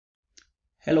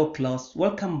Hello class,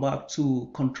 welcome back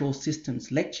to Control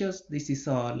Systems lectures. This is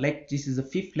the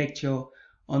fifth lecture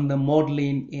on the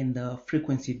modeling in the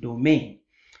frequency domain.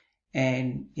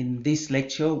 And in this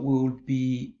lecture, we will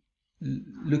be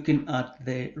looking at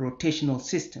the rotational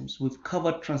systems. We've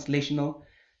covered translational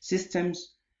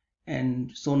systems, and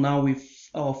so now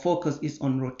our focus is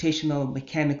on rotational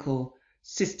mechanical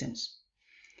systems.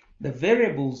 The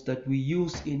variables that we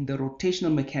use in the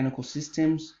rotational mechanical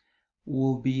systems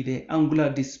will be the angular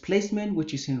displacement,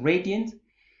 which is in radians,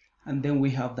 and then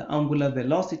we have the angular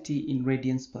velocity in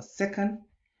radians per second,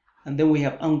 and then we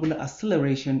have angular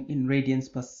acceleration in radians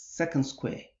per second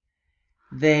square.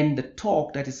 Then the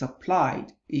torque that is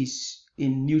applied is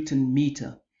in Newton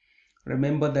meter.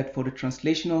 Remember that for the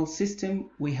translational system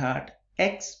we had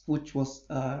x, which was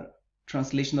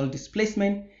translational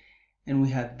displacement, and we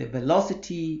had the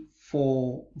velocity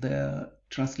for the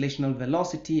translational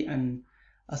velocity and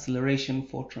acceleration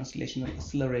for translational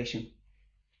acceleration.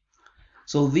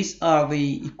 So these are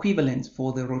the equivalents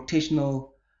for the rotational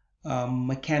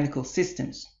mechanical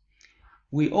systems.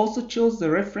 We also chose the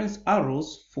reference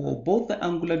arrows for both the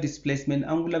angular displacement,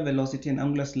 angular velocity, and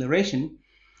angular acceleration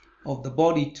of the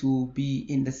body to be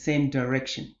in the same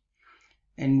direction.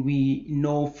 And we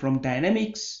know from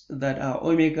dynamics that our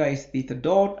omega is theta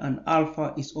dot and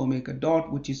alpha is omega dot,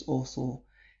 which is also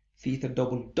theta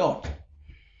double dot.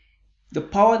 The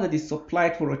power that is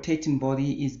supplied for rotating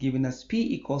body is given as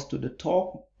P equals to the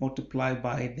torque multiplied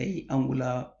by the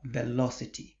angular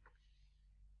velocity.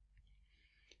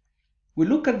 We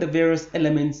look at the various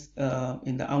elements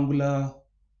in the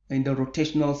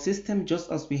rotational system,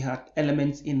 just as we had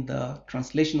elements in the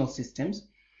translational systems.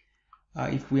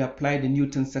 If we apply the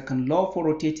Newton's second law for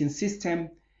rotating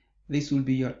system, this will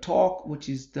be your torque, which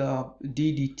is the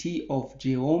ddt of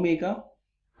j omega,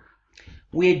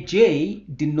 where j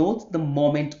denotes the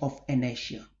moment of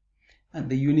inertia and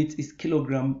the unit is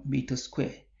kilogram meter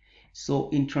square. So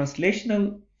in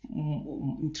translational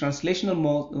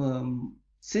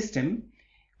system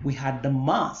we had the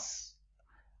mass,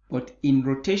 but in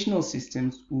rotational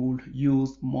systems we will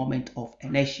use moment of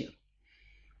inertia.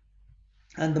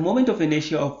 And the moment of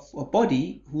inertia of a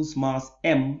body whose mass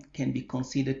m can be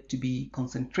considered to be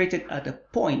concentrated at a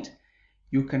point,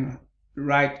 you can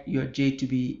write your j to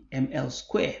be ml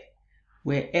square,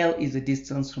 where L is the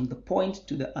distance from the point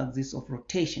to the axis of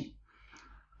rotation.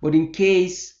 But in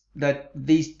case that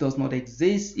this does not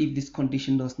exist, if this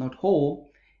condition does not hold,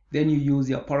 then you use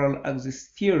your parallel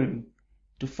axis theorem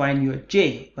to find your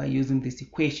j by using this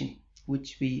equation,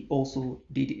 which we also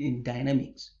did in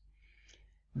dynamics.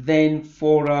 Then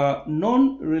for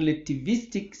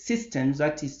non-relativistic systems,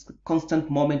 that is constant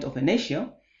moment of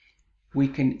inertia, we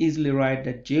can easily write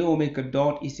that j omega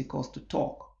dot is equals to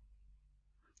torque,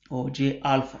 or j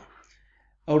alpha.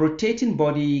 A rotating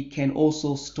body can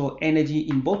also store energy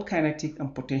in both kinetic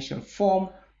and potential form,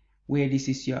 where this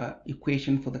is your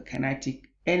equation for the kinetic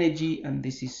energy and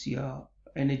this is your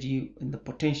energy in the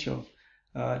potential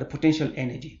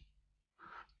energy.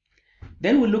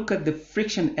 Then we look at the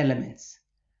friction elements.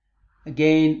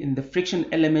 Again, in the friction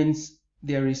elements,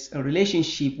 there is a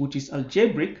relationship which is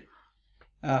algebraic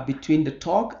between the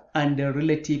torque and the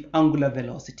relative angular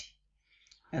velocity.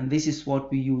 And this is what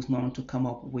we use now to come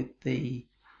up with the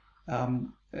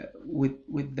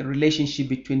relationship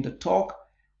between the torque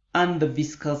and the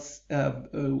viscous,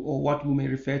 or what we may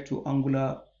refer to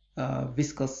angular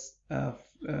viscous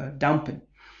damping.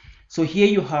 So here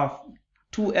you have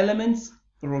two elements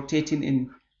rotating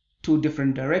in two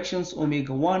different directions,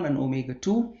 omega 1 and omega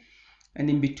 2,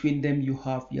 and in between them you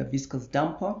have your viscous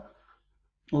damper,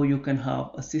 or you can have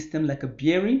a system like a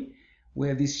bearing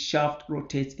where this shaft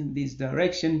rotates in this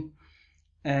direction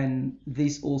and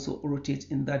this also rotates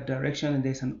in that direction, and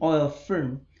there's an oil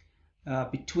film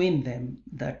between them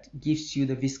that gives you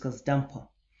the viscous damper.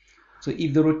 So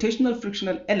if the rotational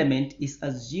frictional element is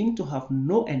assumed to have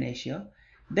no inertia,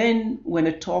 then when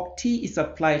a torque T is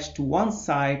applied to one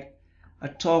side, a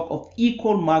torque of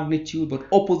equal magnitude but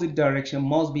opposite direction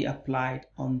must be applied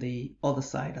on the other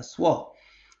side as well.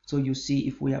 So you see,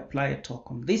 if we apply a torque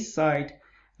on this side,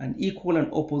 an equal and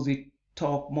opposite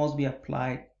torque must be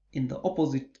applied on the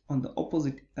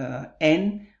opposite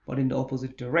end, but in the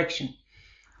opposite direction.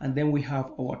 And then we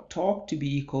have our torque to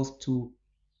be equals to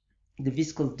the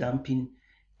viscous damping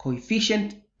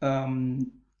coefficient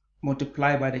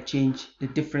multiplied by the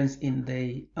difference in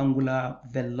the angular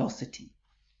velocity.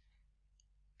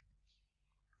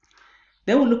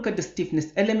 Then we look at the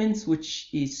stiffness elements, which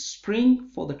is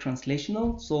spring for the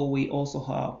translational. So we also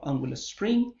have angular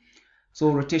spring.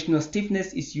 So rotational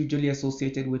stiffness is usually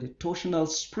associated with a torsional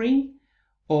spring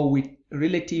or with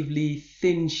relatively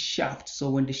thin shaft. So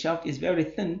when the shaft is very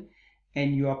thin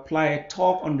and you apply a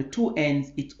torque on the two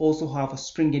ends, it also have a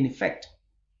springing effect.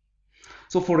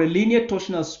 So for a linear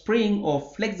torsional spring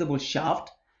or flexible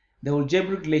shaft, the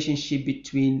algebraic relationship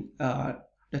between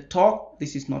the torque,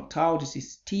 this is not tau, this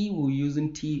is T, we're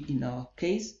using T in our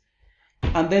case,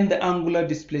 and then the angular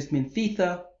displacement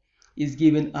theta is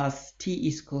given as T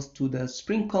is equals to the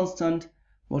spring constant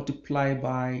multiplied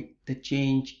by the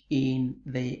change in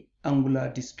the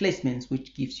angular displacements,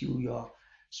 which gives you your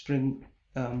spring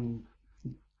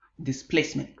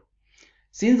displacement.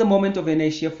 Since the moment of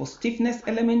inertia for stiffness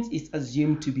elements is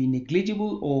assumed to be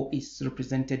negligible or is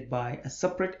represented by a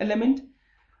separate element,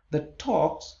 the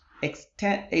torques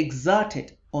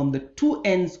exerted on the two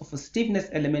ends of a stiffness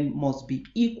element must be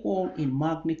equal in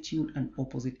magnitude and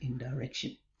opposite in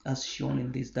direction, as shown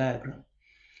in this diagram.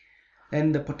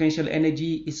 Then the potential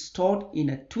energy is stored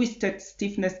in a twisted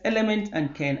stiffness element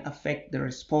and can affect the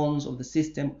response of the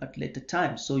system at later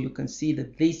times. So you can see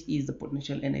that this is the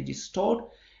potential energy stored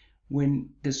when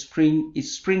the spring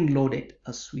is spring loaded,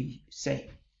 as we say.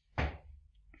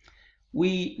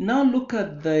 We now look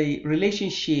at the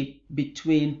relationship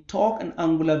between torque and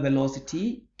angular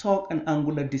velocity, torque and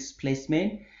angular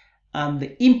displacement, and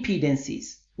the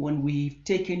impedances when we've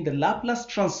taken the Laplace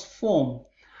transform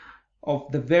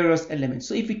of the various elements.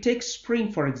 So if we take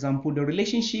spring, for example, the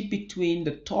relationship between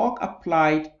the torque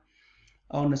applied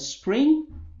on a spring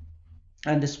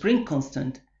and the spring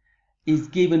constant is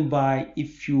given by,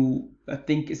 I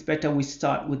think it's better we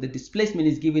start with the displacement,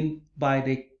 is given by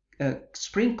the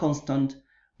spring constant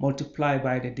multiplied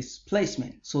by the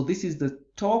displacement. So this is the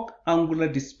torque angular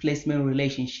displacement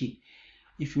relationship.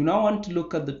 If you now want to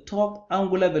look at the torque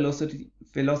angular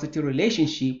velocity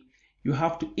relationship, you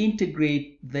have to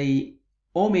integrate the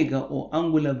omega or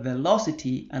angular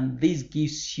velocity, and this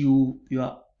gives you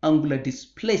your angular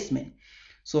displacement.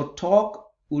 So torque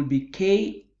will be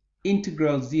K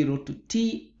integral 0 to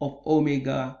T of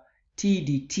omega T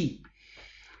dt.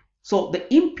 So the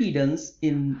impedance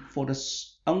for the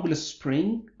angular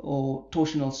spring or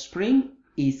torsional spring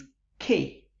is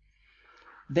K.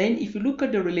 Then if you look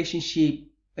at the relationship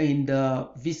in the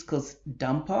viscous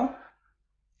damper,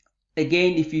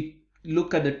 again, if you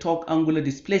look at the torque angular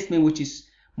displacement, which is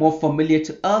more familiar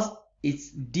to us,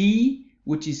 it's D,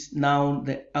 which is now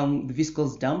the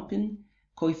viscous damping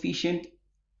coefficient,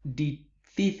 d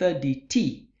theta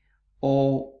dt,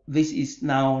 or this is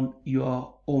now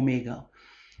your omega.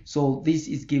 So this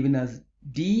is given as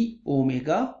d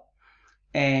omega,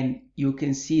 and you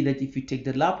can see that if you take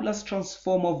the Laplace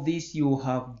transform of this, you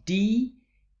have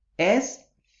ds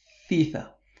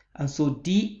theta, and so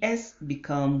ds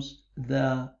becomes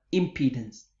the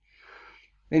impedance.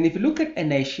 Then if you look at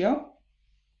inertia,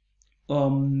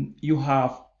 you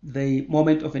have the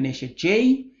moment of inertia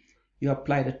J, you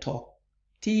apply the torque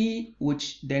T,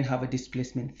 which then have a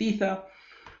displacement theta.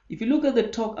 If you look at the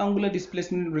torque angular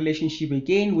displacement relationship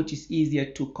again, which is easier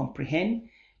to comprehend,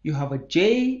 you have a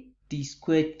J d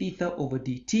squared theta over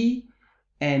dt,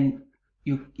 and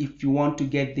if you want to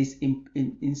get this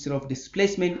instead of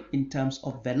displacement in terms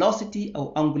of velocity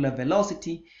or angular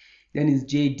velocity, then it's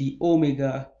J d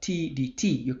omega t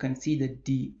dt. You can see that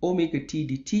d omega t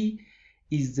dt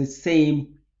is the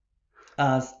same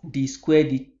as d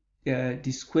squared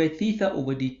theta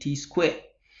over dt squared.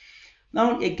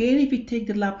 Now again, if you take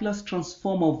the Laplace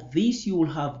transform of this, you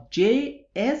will have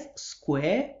js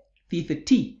squared theta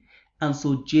t, and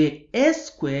so js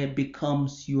squared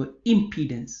becomes your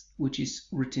impedance, which is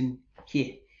written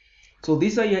here. So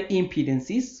these are your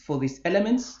impedances for these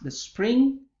elements: the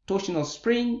spring, torsional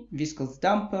spring, viscous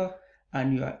damper,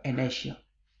 and your inertia.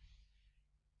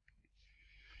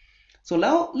 So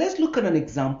now let's look at an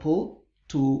example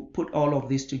to put all of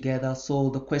this together. So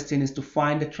the question is to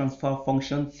find the transfer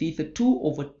function theta 2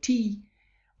 over t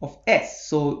of s.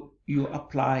 So you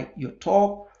apply your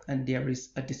torque, and there is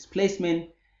a displacement.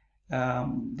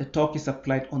 The torque is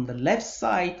applied on the left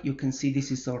side. You can see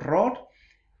this is a rod,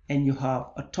 and you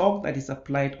have a torque that is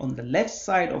applied on the left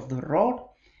side of the rod,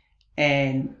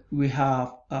 and we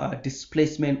have a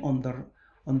displacement on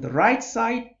the right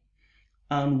side,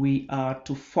 and we are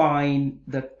to find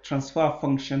the transfer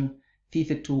function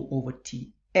theta 2 over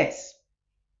ts.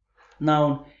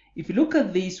 Now if you look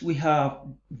at this, we have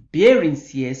bearings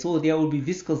here, so there will be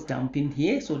viscous damping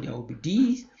here, so there will be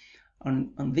D's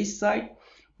on this side,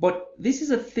 but this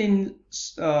is a thin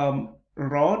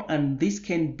rod, and this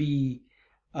can be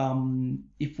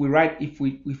if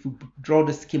we draw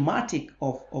the schematic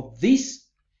of this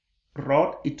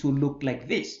rod, it will look like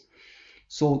this.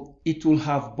 So it will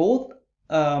have both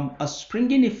a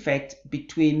springing effect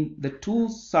between the two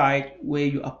sides where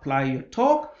you apply your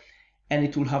torque, and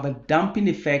it will have a damping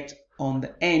effect on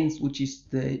the ends, which is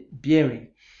the bearing.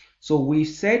 So we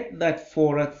said that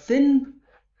for a thin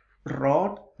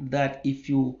rod, that if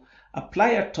you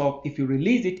apply a torque, if you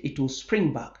release it, it will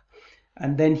spring back.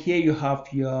 And then here you have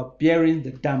your bearing,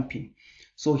 the damping.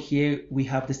 So here we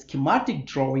have the schematic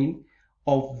drawing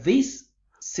of this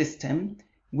system,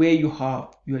 where you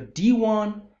have your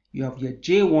D1, you have your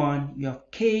J1, you have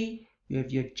K, you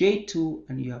have your J2,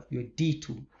 and you have your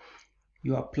D2.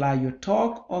 You apply your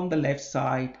torque on the left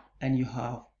side, and you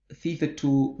have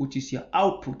theta2, which is your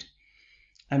output.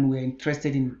 And we're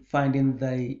interested in finding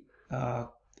the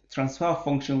transfer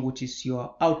function, which is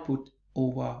your output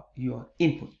over your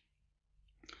input.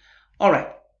 All right,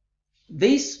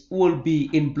 this will be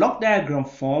in block diagram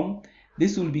form.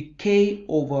 This will be K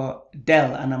over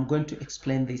del, and I'm going to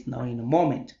explain this now in a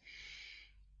moment.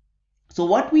 So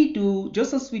what we do,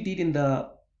 just as we did in the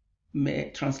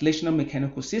translational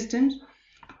mechanical systems,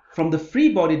 from the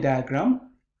free body diagram,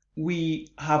 we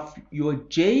have your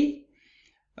J.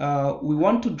 We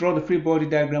want to draw the free body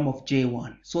diagram of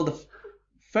J1. So the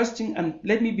first thing, and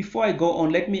before I go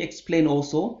on, let me explain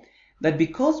also that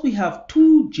because we have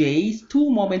two J's, two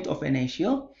moment of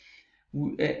inertia,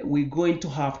 we're going to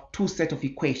have two sets of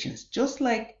equations. Just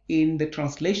like in the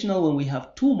translational, when we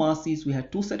have two masses, we have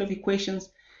two sets of equations.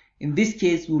 In this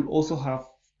case, we will also have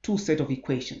two sets of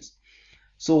equations.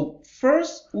 So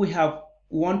first, we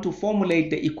want to formulate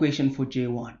the equation for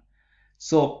J1.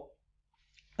 So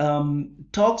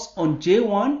torques on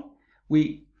J1,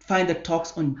 we find the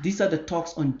torques on, these are the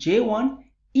torques on J1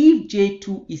 if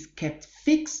J2 is kept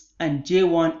fixed and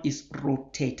J1 is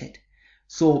rotated.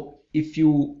 So if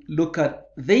you look at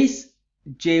this,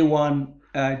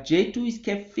 J2 is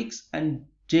kept fixed and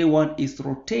J1 is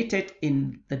rotated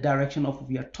in the direction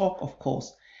of your torque, of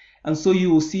course. And so you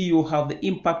will see you have the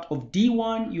impact of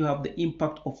D1, you have the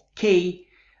impact of K,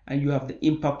 and you have the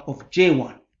impact of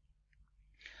J1.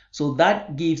 So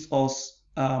that gives us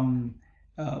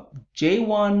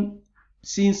J1,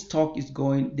 since torque is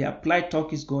going, the applied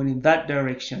torque is going in that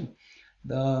direction.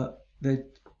 The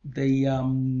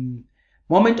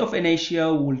moment of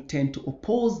inertia will tend to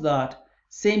oppose that.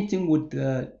 Same thing with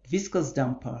the viscous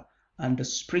damper and the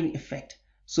spring effect.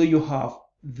 So you have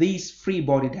this free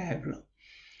body diagram.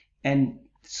 And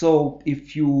so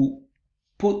if you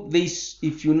put this,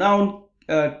 if we now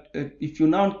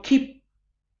keep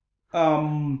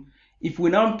J1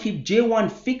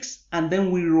 fixed and then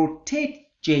we rotate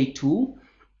J2,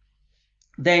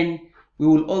 then we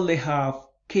will only have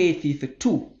K theta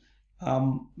 2.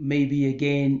 Maybe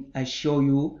again I show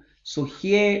you. So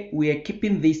here we are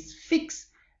keeping this fixed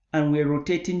and we are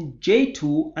rotating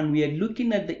J2 and we are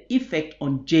looking at the effect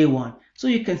on J1. So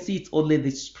you can see it's only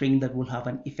the spring that will have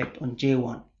an effect on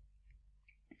J1.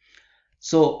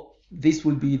 So this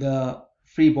will be the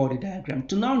free body diagram.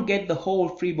 To now get the whole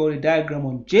free body diagram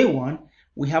on J1,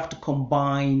 we have to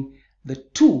combine the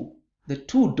two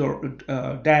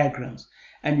diagrams.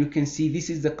 And you can see this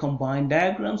is the combined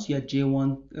diagrams. You have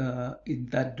J1 in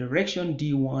that direction,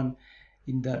 D1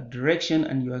 in that direction,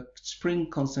 and your spring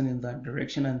constant in that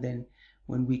direction. And then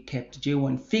when we kept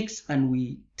J1 fixed and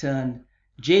we turn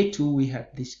J2, we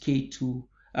have this K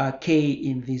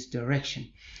in this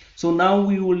direction. So now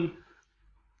we will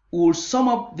sum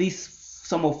up this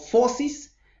sum of forces,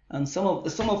 and the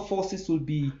sum of forces will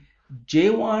be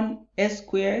J1 S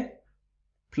squared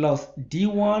plus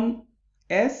D1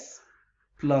 S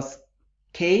plus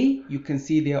K. You can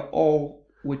see they are all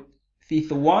with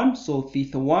theta 1, so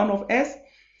theta 1 of S,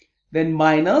 then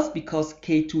minus, because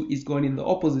K2 is going in the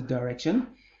opposite direction,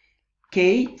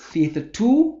 K theta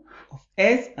 2 of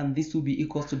S, and this will be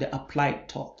equal to the applied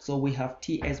torque. So we have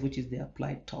TS, which is the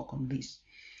applied torque on this.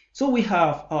 So we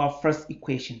have our first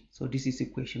equation. So this is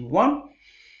equation 1.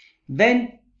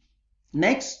 Then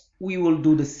next we will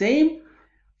do the same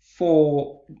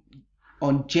for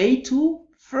on J2.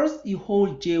 First you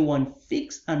hold J1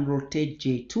 fixed and rotate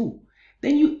J2.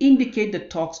 Then you indicate the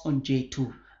torques on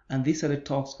J2. And these are the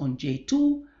torques on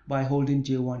J2 by holding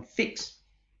J1 fixed.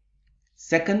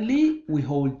 Secondly, we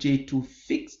hold J2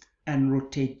 fixed and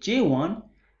rotate J1.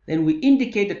 Then we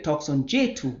indicate the torques on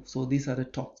J2. So these are the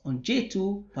torques on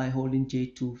J2 by holding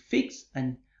J2 fixed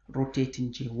and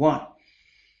rotating J1.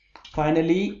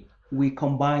 Finally, we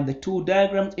combine the two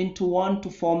diagrams into one to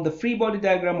form the free body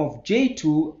diagram of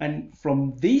J2. And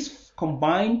from this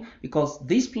combined, because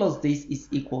this plus this is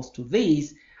equals to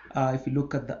this, if you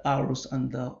look at the arrows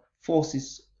and the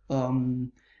forces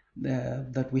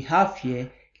that we have here,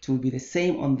 it will be the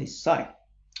same on this side,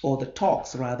 or the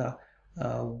torques rather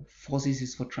forces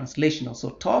is for translational.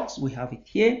 So torques, we have it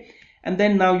here. And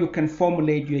then now you can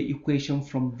formulate your equation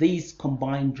from this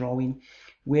combined drawing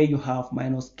where you have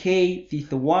minus k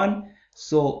theta 1.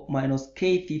 So minus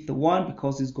k theta 1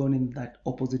 because it's going in that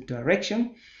opposite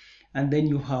direction. And then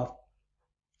you have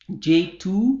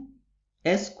J2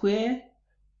 S squared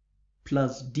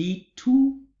plus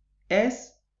D2S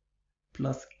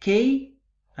plus K,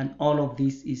 and all of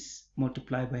this is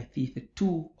multiplied by theta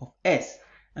 2 of S.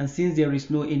 And since there is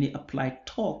no any applied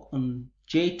torque on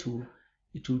J2,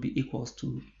 it will be equals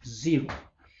to 0.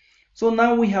 So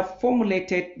now we have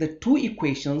formulated the two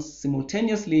equations,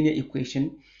 simultaneous linear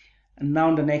equation. And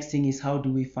now the next thing is how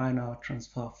do we find our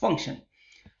transfer function?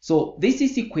 So this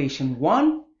is equation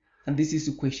 1 and this is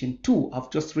equation 2.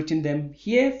 I've just written them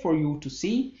here for you to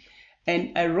see.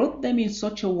 And I wrote them in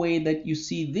such a way that you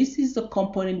see this is the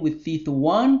component with theta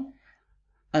 1.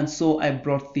 And so I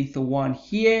brought theta 1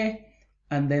 here.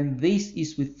 And then this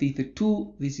is with theta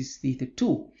 2. This is theta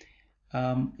 2.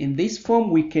 In this form,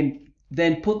 we can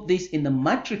then put this in the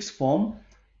matrix form.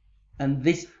 And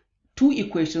these two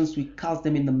equations, we cast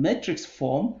them in the matrix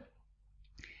form.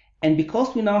 And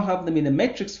because we now have them in the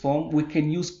matrix form, we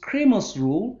can use Cramer's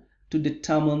rule to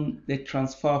determine the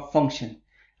transfer function.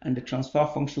 And the transfer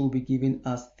function will be given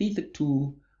as theta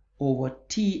 2 over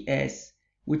Ts,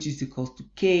 which is equals to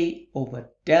K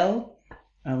over del.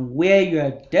 And where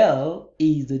your del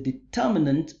is the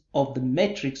determinant of the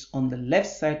matrix on the left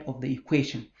side of the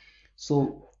equation.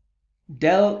 So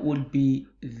del would be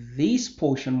this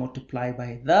portion multiplied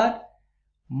by that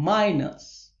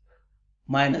minus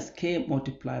K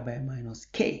multiplied by minus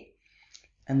K.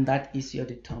 And that is your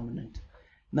determinant.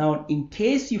 Now, in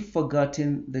case you've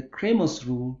forgotten the Cramer's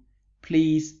rule,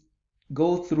 please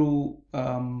go through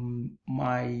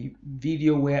my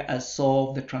video where I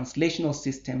solved the translational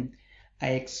system. I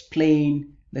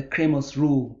explain the Cramer's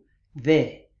rule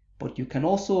there, but you can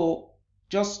also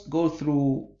just go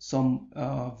through some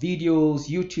videos,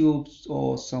 YouTube,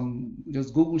 or some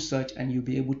just Google search, and you'll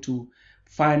be able to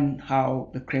find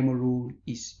how the Cramer rule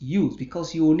is used,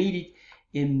 because you will need it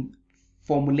in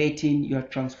formulating your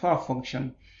transfer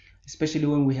function, especially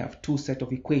when we have two sets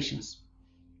of equations.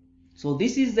 So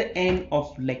this is the end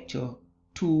of lecture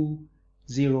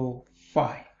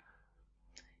 205.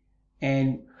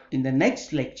 And in the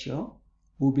next lecture,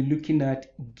 we'll be looking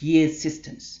at gear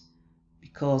systems,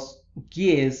 because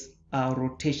gears are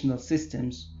rotational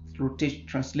systems,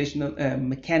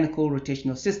 mechanical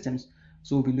rotational systems.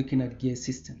 So we'll be looking at gear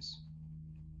systems.